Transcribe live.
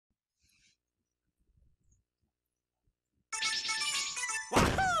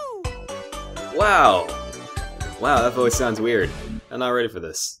Wow! Wow, that voice sounds weird. I'm not ready for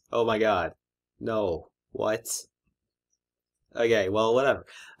this. Oh my god. No. What? Okay, well, whatever.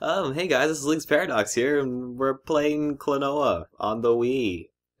 Hey guys, this is LynxParadox here, and we're playing Klonoa on the Wii.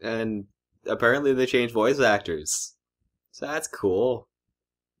 And apparently they changed voice actors. So that's cool.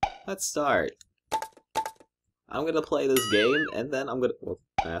 Let's start. I'm gonna play this game, and then I'm gonna... Well,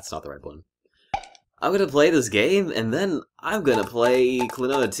 that's not the right one. I'm gonna play this game, and then I'm gonna play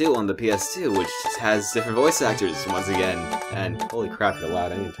Klonoa 2 on the PS2, which has different voice actors once again. And holy crap, you're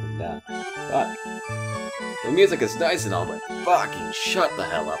loud, I need to turn it down. Fuck. The music is nice and all, but fucking shut the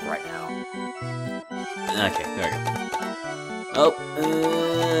hell up right now. Okay, there we go.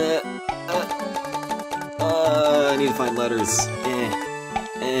 Oh, I need to find letters.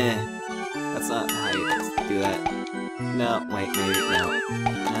 That's not how you do that. No, wait, maybe, no.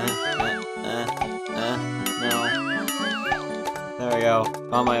 No. There we go.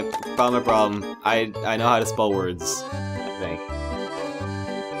 Found my problem. I know how to spell words, I think.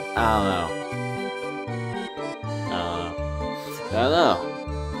 I don't know.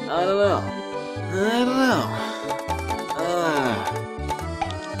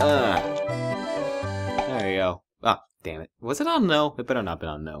 There you go. Ah, damn it. Was it on no? It better not been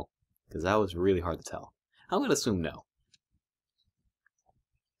on no. Because that was really hard to tell. I'm gonna assume no.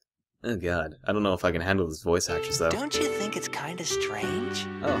 Oh god, I don't know if I can handle this voice actress though. Don't you think it's kinda strange?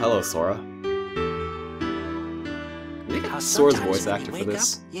 Oh, hello, Sora. How Sora's voice actor for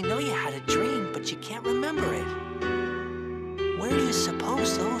this? Up, you know you had a dream, but you can't remember it. Where do you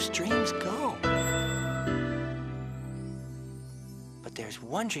suppose those dreams go? But there's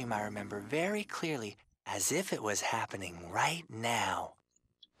one dream I remember very clearly, as if it was happening right now.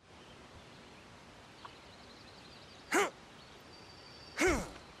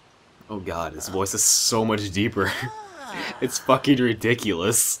 Oh god, his voice is so much deeper. It's fucking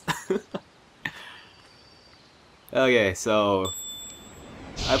ridiculous. Okay, so...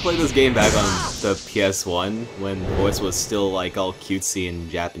 I played this game back on the PS1 when the voice was still like all cutesy and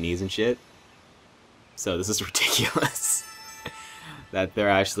Japanese and shit. So this is ridiculous. That they're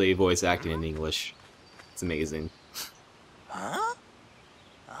actually voice acting in English. It's amazing. Huh?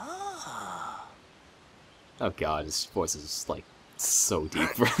 Oh god, his voice is like so deep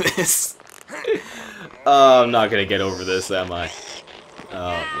for this. Oh, I'm not gonna get over this, am I?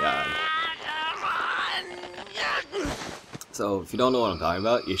 Oh god. So, if you don't know what I'm talking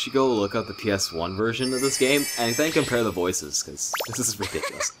about, you should go look up the PS1 version of this game, and then compare the voices, because this is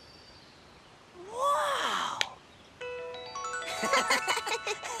ridiculous. Wow!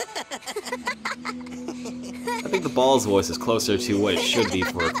 I think the ball's voice is closer to what it should be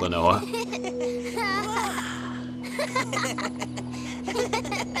for Klonoa.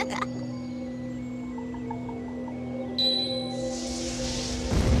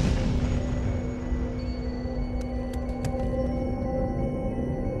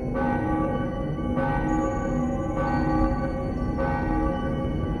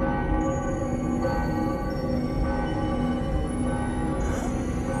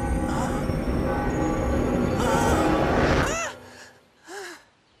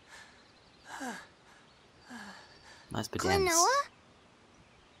 Nice pajamas. Klonoa?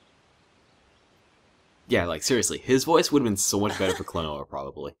 Yeah, like seriously, his voice would have been so much better for Klonoa,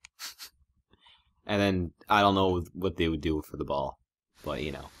 probably. And then, I don't know what they would do for the ball. But,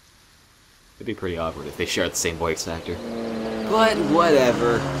 you know. It'd be pretty awkward if they shared the same voice actor. But,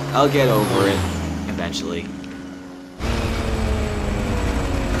 whatever. I'll get over it. Eventually.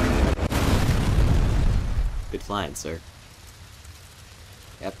 Good flying, sir.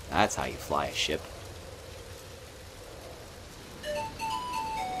 Yep, that's how you fly a ship.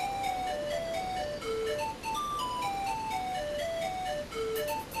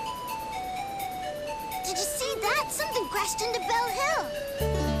 Did you see that? Something crashed into Bell Hill.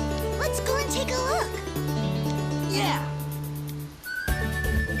 Let's go and take a look. Yeah!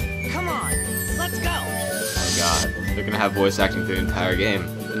 Come on, let's go! Oh god, they're gonna have voice acting through the entire game.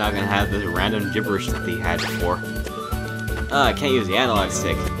 They're not gonna have the random gibberish that they had before. I can't use the analog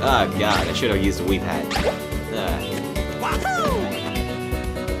stick. Oh god, I should have used the Wii pad. Wahoo!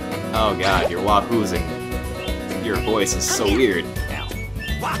 Oh god, you're wahoozing. Your voice is so weird.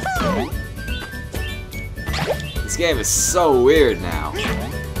 Wahoo! This game is so weird now.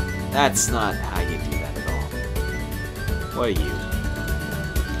 That's not how you do that at all. What are you?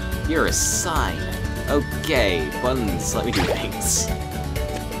 You're a sign. Okay, buttons, let me do things.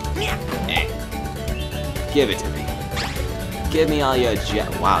 Give it to me. Give me all your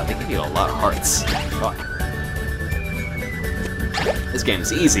wow, they give you a lot of hearts. Fuck. This game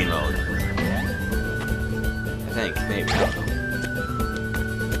is easy mode. I think, maybe. I don't know.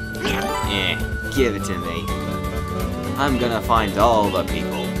 Give it to me. I'm gonna find all the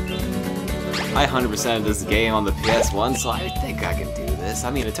people. I 100%ed this game on the PS1, so I think I can do this. I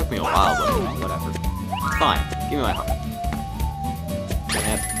mean, it took me a while, but whatever. It's fine. Give me my heart.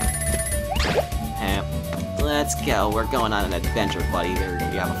 Let's go. We're going on an adventure, buddy. There,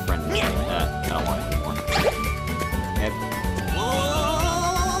 you have a friend. I don't want it anymore.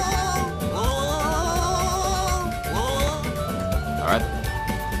 Alright.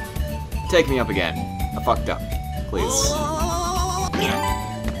 Take me up again. I fucked up. Please.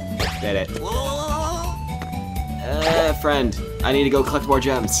 Did it. Friend. I need to go collect more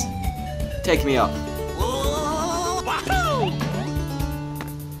gems. Take me up.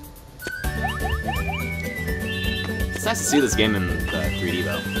 It's nice to see this game in the 3D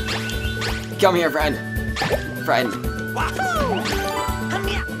though. Come here, friend. Friend.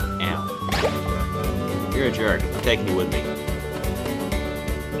 Ow. You're a jerk. I'm taking you with me.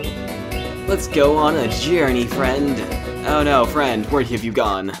 Let's go on a journey, friend. Oh no, friend, where have you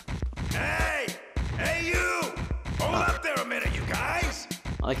gone? Hey! Hey, you! Hold up there a minute, you guys!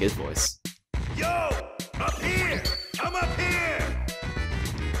 I like his voice. Yo! Up here! I'm up here!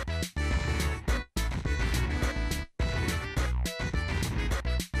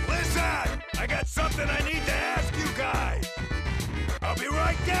 Listen! I got something I need to ask you guys! I'll be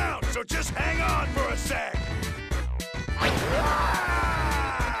right down, so just hang on for a sec!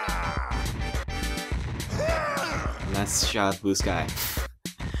 Nice shot, blue sky.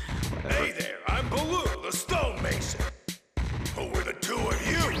 Hey there, I'm Baloo, the stonemason. Who were the two of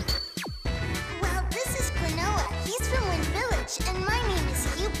you? Well, this is Klonoa. He's from Wind Village, and my name is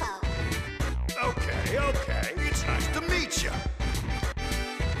Yupo. Okay, it's nice to meet you.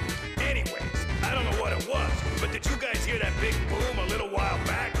 Anyways, I don't know what it was, but did you guys hear that big boom a little while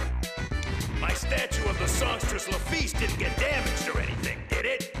back? My statue of the songstress Lafise didn't get damaged or anything, did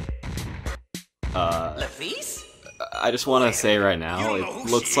it? Lafise? I just want to say right now, You don't know it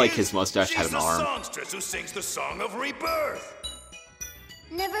who looks she like is? his mustache She's had an arm. the songstress who sings the song of rebirth.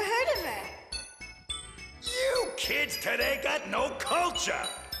 Never heard of her. You kids today got no culture.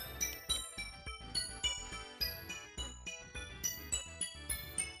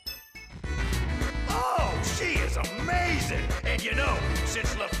 Oh, she is amazing. And you know,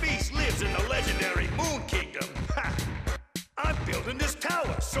 since Lafise lives in the legendary Moon Kingdom, I'm building this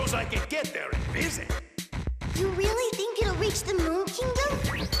tower so's I can get there and visit. You really think it'll reach the Moon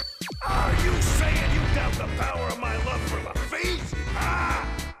Kingdom? Are you saying you doubt the power of my love for Lafise? Ah!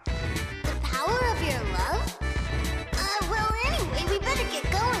 The power of your love? Well, anyway, we better get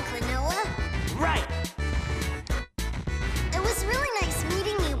going, Klonoa. Right. It was really nice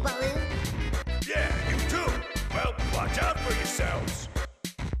meeting you, Baloo. Yeah, you too. Well, watch out for yourselves.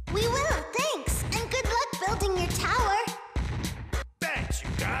 We will, thanks. And good luck building your tower. Thanks, you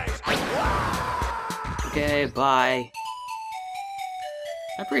guys. Okay, bye.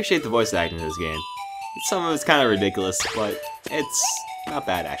 I appreciate the voice acting in this game. Some of it's kind of ridiculous, but it's not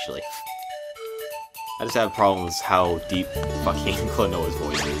bad actually. I just have problems with how deep fucking Klonoa's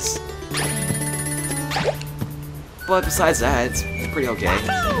voice is. But besides that, it's pretty okay.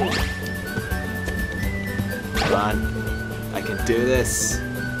 Come on. I can do this.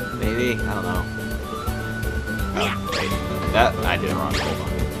 Maybe? I don't know. Oh, wait. That, I did it wrong.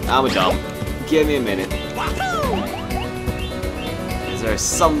 Hold on. I'm a dumb. Give me a minute. Is there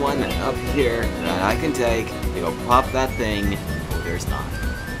someone up here that I can take to go pop that thing? Oh, there's not.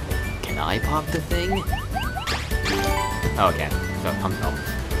 Can I pop the thing? Oh, okay. So, I'm dumb.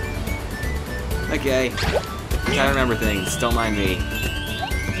 Okay. Gotta remember things. Don't mind me.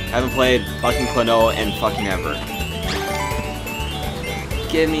 Haven't played fucking Klonoa in fucking ever.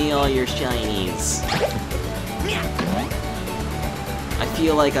 Give me all your shinies. I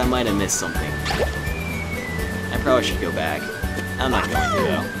feel like I might have missed something. I probably should go back. I'm not going to,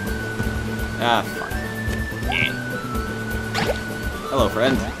 though. Ah, fuck. Hello,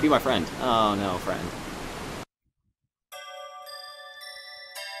 friend. Be my friend. Oh, no, friend.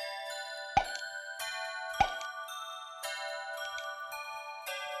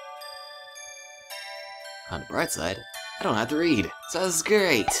 On the bright side, I don't have to read, so this is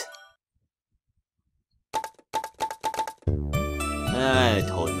great. I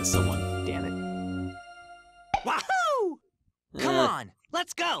totally missed someone, damn it. Wahoo! Come on,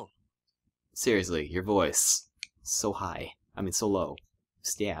 let's go. Seriously, your voice. So high. I mean, so low.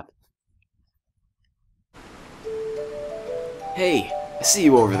 Stab. Hey, I see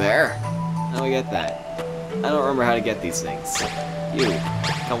you over there. How do I get that? I don't remember how to get these things. You,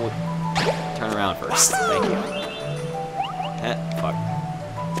 come with... Turn around first. Thank you. Fuck.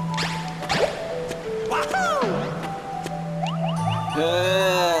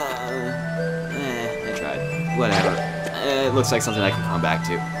 It looks like something I can come back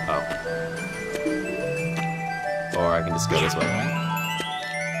to. Oh. Or I can just go this way.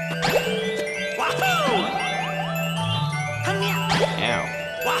 Ow.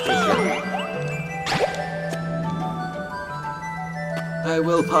 I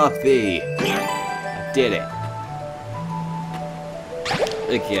will pop thee. I did it.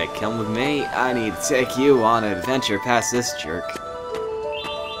 Okay, come with me. I need to take you on an adventure past this jerk.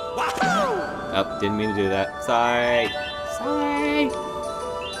 Oh, didn't mean to do that. Sorry. Sorry.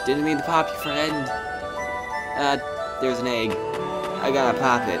 Didn't mean to pop you, friend. There's an egg. I gotta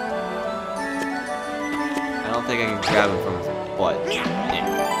pop it. I don't think I can grab him from his butt. Yeah.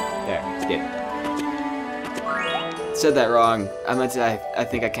 There, did it. Said that wrong. I meant to, I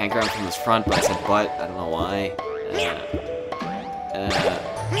think I can't grab him from his front, but I said butt. I don't know why.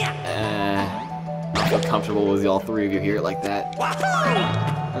 I don't feel comfortable with all three of you here like that.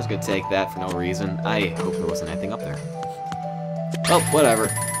 I was gonna take that for no reason. I hope there wasn't anything up there. Oh, whatever.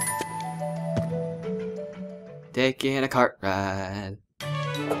 Taking a cart ride.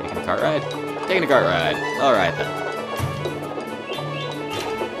 Taking a cart ride? Taking a cart ride. Alright then.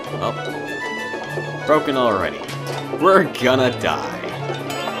 Oh. Broken already. We're gonna die.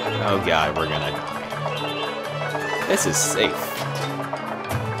 Oh god, we're gonna die. This is safe.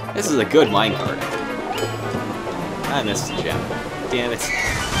 This is a good minecart. I missed the gem. Damn it.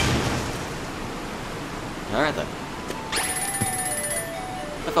 Alright then.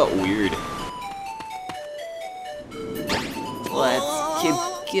 That felt weird. Let's keep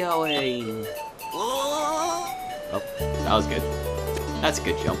going. Oh, that was good. That's a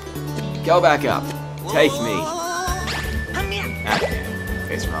good jump. Go back up. Take me. Ah, damn.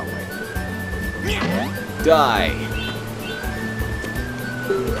 Face the wrong way. Die.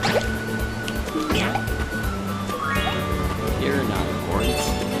 You're not important.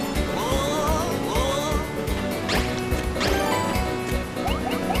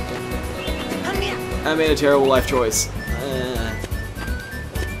 I made a terrible life choice.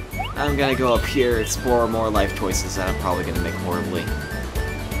 I'm gonna go up here, explore more life choices that I'm probably gonna make horribly.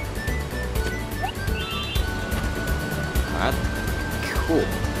 Alright. Cool.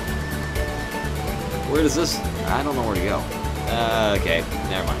 Where does this... I don't know where to go. Okay.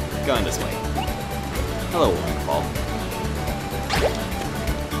 Never mind. Going this way. Hello, waterfall.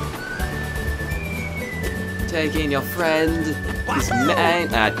 Taking your friend. He's mine.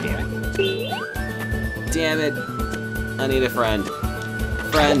 Ah, damn it. Damn it. I need a friend.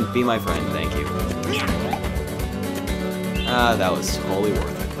 Friend, be my friend, thank you. That was totally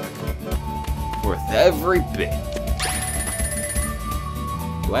worth it. Worth every bit.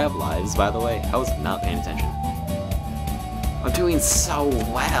 Do I have lives, by the way? I was not paying attention. I'm doing so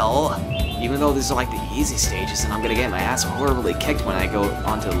well. Even though these are like the easy stages, and I'm gonna get my ass horribly kicked when I go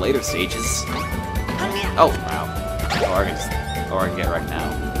on to the later stages. Oh, wow. Or I can get wrecked now.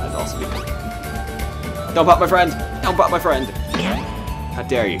 That'd also be good. Don't pop my friend! Don't pop my friend! How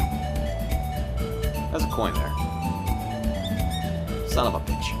dare you? There's a coin there. Son of a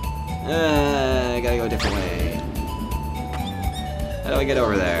bitch. I gotta go a different way. How do I get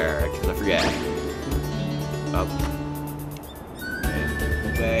over there? Because I forget. Oh.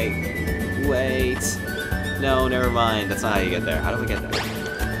 Wait. No, never mind. That's not how you get there. How do we get there?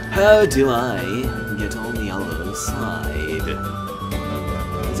 How do I get on the other side?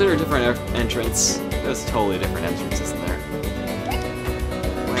 Is there a different entrance? There's totally different entrances there.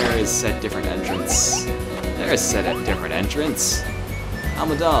 Where is said different entrance? There's said a different entrance.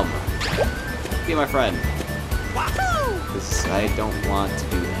 I'm a dumb. Be my friend. Because I don't want to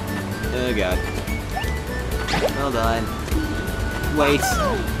do that. Oh god. Well done. Wait.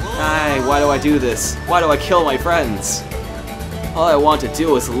 Why do I do this? Why do I kill my friends? All I want to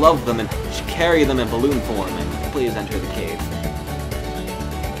do is love them and carry them in balloon form and please enter the cave.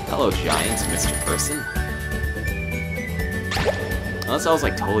 Hello, giant, Mr. Person. Unless that was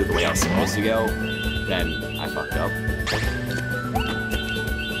like totally the way I was supposed to go, then I fucked up.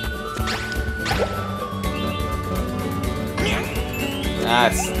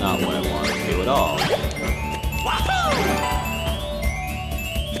 That's not what I wanted to do at all.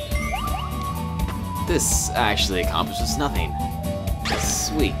 This actually accomplishes nothing.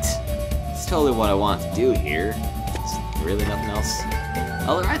 Sweet. It's totally what I want to do here. There's really nothing else.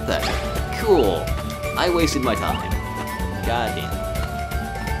 Alright then. Cool. I wasted my time. God damn.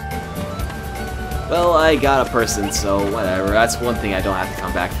 Well, I got a person, so whatever. That's one thing I don't have to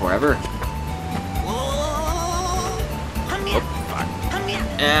come back forever. Oh, fuck.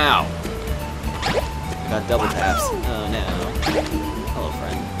 Ow! I got double taps. Oh no. Hello,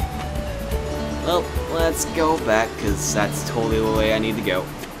 friend. Well, let's go back, because that's totally the way I need to go.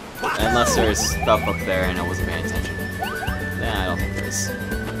 Unless there's stuff up there and I wasn't paying attention. Nah, I don't think there is.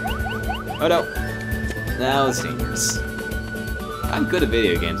 Oh no! That was dangerous. I'm good at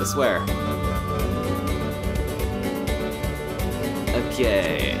video games, I swear.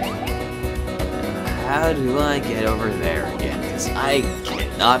 Okay. How do I get over there again? Because I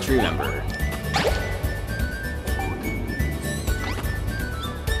cannot remember.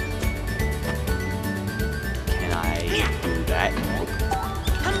 Can I do that?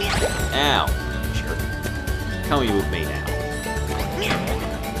 Ow. Sure. Come with me now.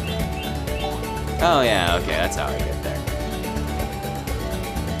 Oh yeah, okay, that's how I get there.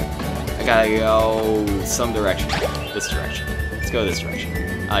 I gotta go some direction. This direction. Let's go this direction.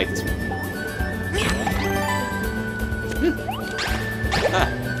 I like this one. Ah.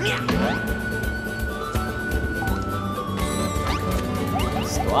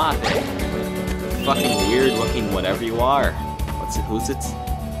 Stop it. Fucking weird looking whatever you are. What's it? Who's it?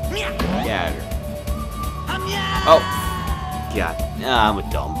 Yeah. Oh. God. Ah, I'm a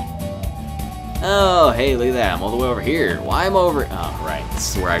dumb. Oh, hey, look at that. I'm all the way over here. Why am I over? Oh, right.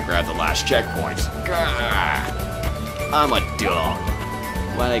 This is where I grabbed the last checkpoint. Gah. I'm a dumb.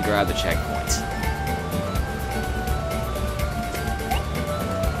 Why did I grab the checkpoint?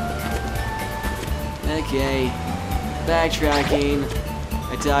 Okay. Backtracking.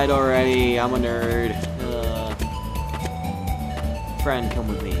 I died already. I'm a nerd. Friend, come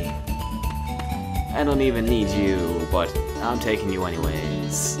with me. I don't even need you, but I'm taking you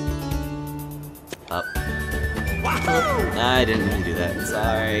anyways. Up. I didn't mean to do that.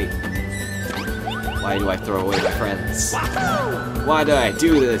 Sorry. Why do I throw away my friends? Why do I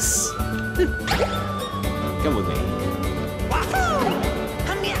do this? Come with me.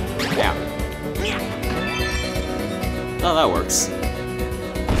 Yeah. Oh, that works.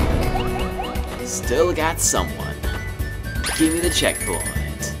 Still got someone. Give me the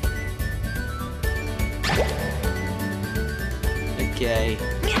checkpoint. Okay.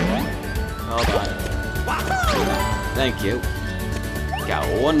 Hold on. Thank you. Got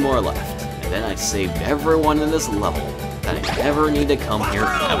one more left. And then I saved everyone in this level that I never need to come here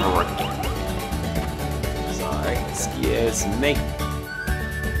ever again. Sorry, excuse me.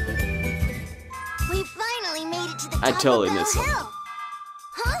 We finally made it to the top I totally of missed Bell something. Hill.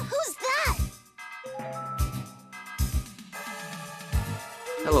 Huh? Who's that?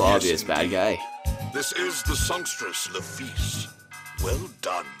 Hello, Yes, obvious bad indeed. guy. This is the songstress Lafise. Well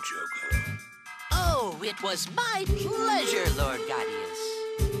done, Joker. Oh, it was my pleasure, Lord Gaudius.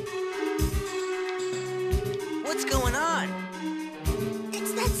 What's going on?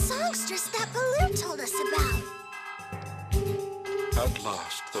 It's that songstress that Baloo told us about. At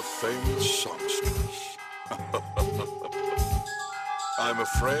last, the famous songstress. I'm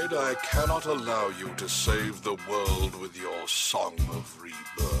afraid I cannot allow you to save the world with your song of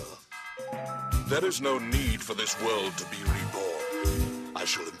rebirth. There is no need for this world to be reborn. I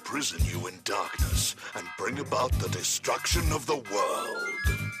shall imprison you in darkness and bring about the destruction of the world.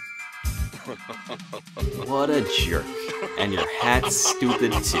 What a jerk. And your hat's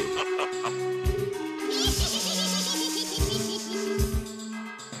stupid too.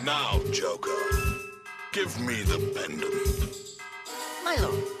 Now, Joker, give me the pendant. My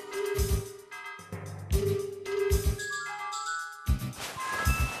lord.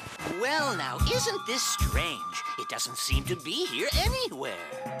 Well, now, isn't this strange? It doesn't seem to be here anywhere.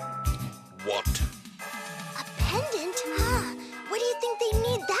 What? A pendant? Huh. What do you think they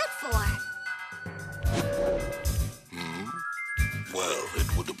need that for? Well, it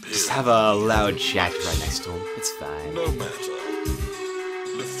would appear... Just have a loud chat right next to him. It's fine. No matter.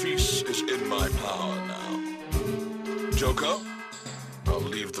 Lafise is in my power now. Joker, I'll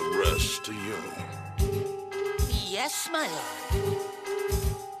leave the rest to you. Yes, my lord.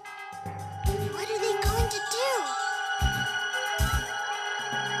 What are they going to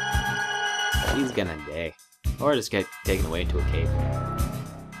do? He's gonna die. Or just get taken away into a cave.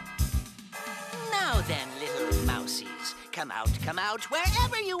 Now then, little mousies, come out,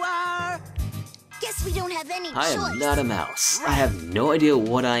 wherever you are. Guess we don't have any I choice. am not a mouse. I have no idea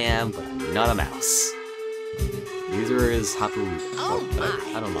what I am, but I'm not a mouse. Neither is Hapu. Oh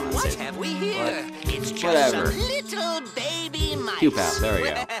my! I don't know how to What say it. have we here? It's just Whatever. some little baby mice. Pew pow, there we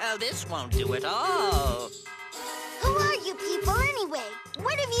go. Well, this won't do at all. Who are you people anyway?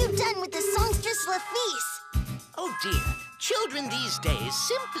 What have you done with the songstress Lafise? Oh dear, children these days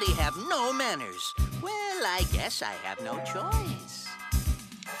simply have no manners. Well, I guess I have no choice.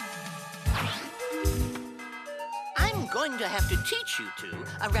 I'm going to have to teach you two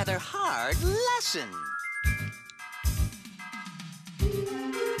a rather hard lesson.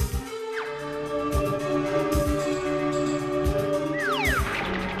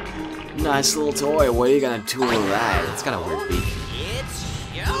 Nice little toy. What are you gonna do with that? It's got a weird beak. It's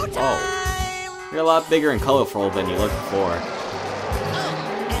showtime! Oh. You're a lot bigger and colorful than you looked before.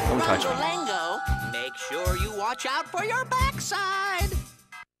 Oh, and Don't touch me. Rango, make sure you watch out for your backside.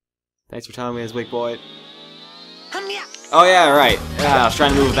 Thanks for telling me this, weak boy. Hum-ya. Oh yeah, right. I was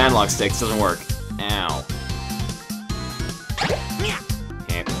trying to move with analog sticks. Doesn't work. Ow. Nya.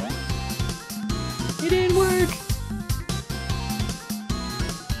 Yep. It didn't work.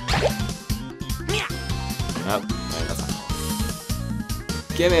 Nya. Oh, wait, that's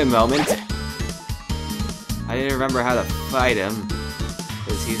not. Give me a moment. I didn't remember how to fight him,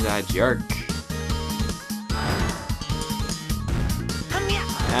 because he's a jerk. Hum-ya.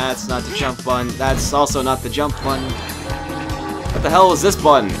 That's not the jump button. That's also not the jump button. What the hell was this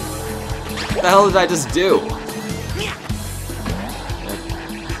button? What the hell did I just do? Nya.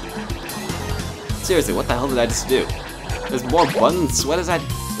 Seriously, what the hell did I just do? There's more buttons? What did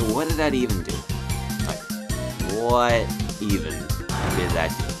that even do? Like, what even did that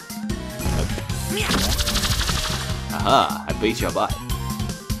do? Okay. Nya. Aha, I beat your butt.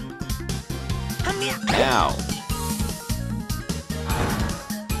 Hum-ya. Now.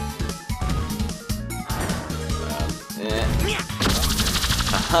 Nya.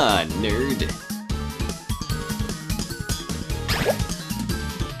 Haha, nerd.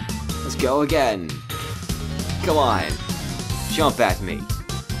 Let's go again. Come on. Jump at me.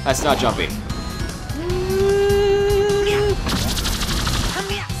 That's not jumping. Nya.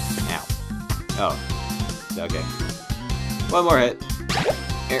 Hum-ya. Ow. Oh. Okay. One more hit.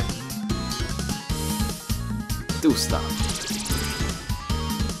 Here. Do stuff.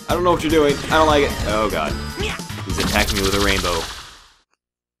 I don't know what you're doing. I don't like it. Oh god. Nya. He's attacking me with a rainbow.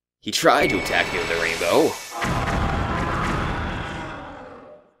 He tried to attack me with a rainbow.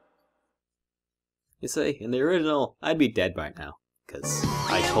 You see, in the original, I'd be dead by now. Because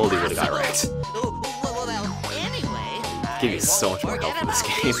I totally would have got wrecked. Well, anyway, Give me so much more help for this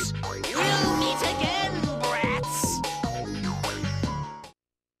game. We'll meet again, brats.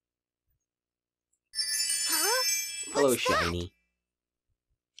 Huh? Hello, What's that? shiny.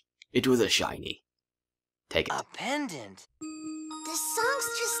 It was a shiny. Take it. A pendant. The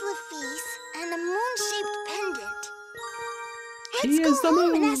songstress Lafice and a moon-shaped pendant. She Let's is go the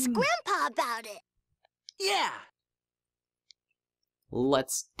home and ask moon. Grandpa about it. Yeah.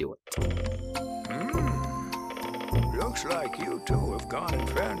 Let's do it. Looks like you two have gone and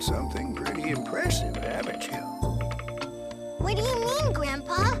found something pretty impressive, haven't you? What do you mean,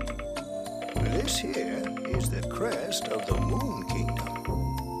 Grandpa? This here is the crest of the Moon Kingdom.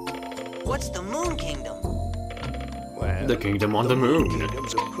 What's the Moon Kingdom? Well, The kingdom on the moon.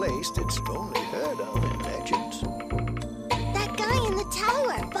 Kingdom's a place that's only heard of in legends. That guy in the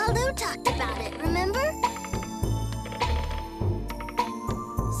tower. Baloo talked about it, remember?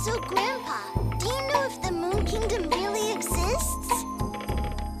 So, Grandpa, do you know if the Moon Kingdom really exists?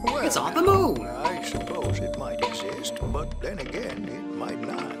 Well, It's on the moon. I suppose it might exist, but then again, it might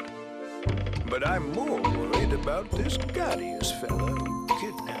not. But I'm more worried about this Gaudius fella who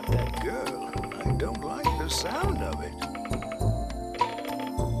kidnapped that girl. I don't like the sound of it.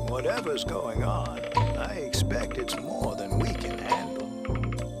 Whatever's going on, I expect it's more than we can handle.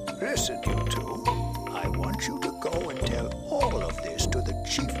 Listen, you two. I want you to go and tell all of this to the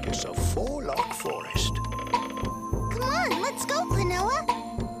chiefess of Fourlock Forest. Come on, let's go, Klonoa.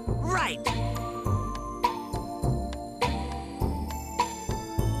 Right.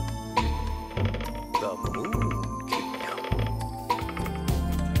 The Moon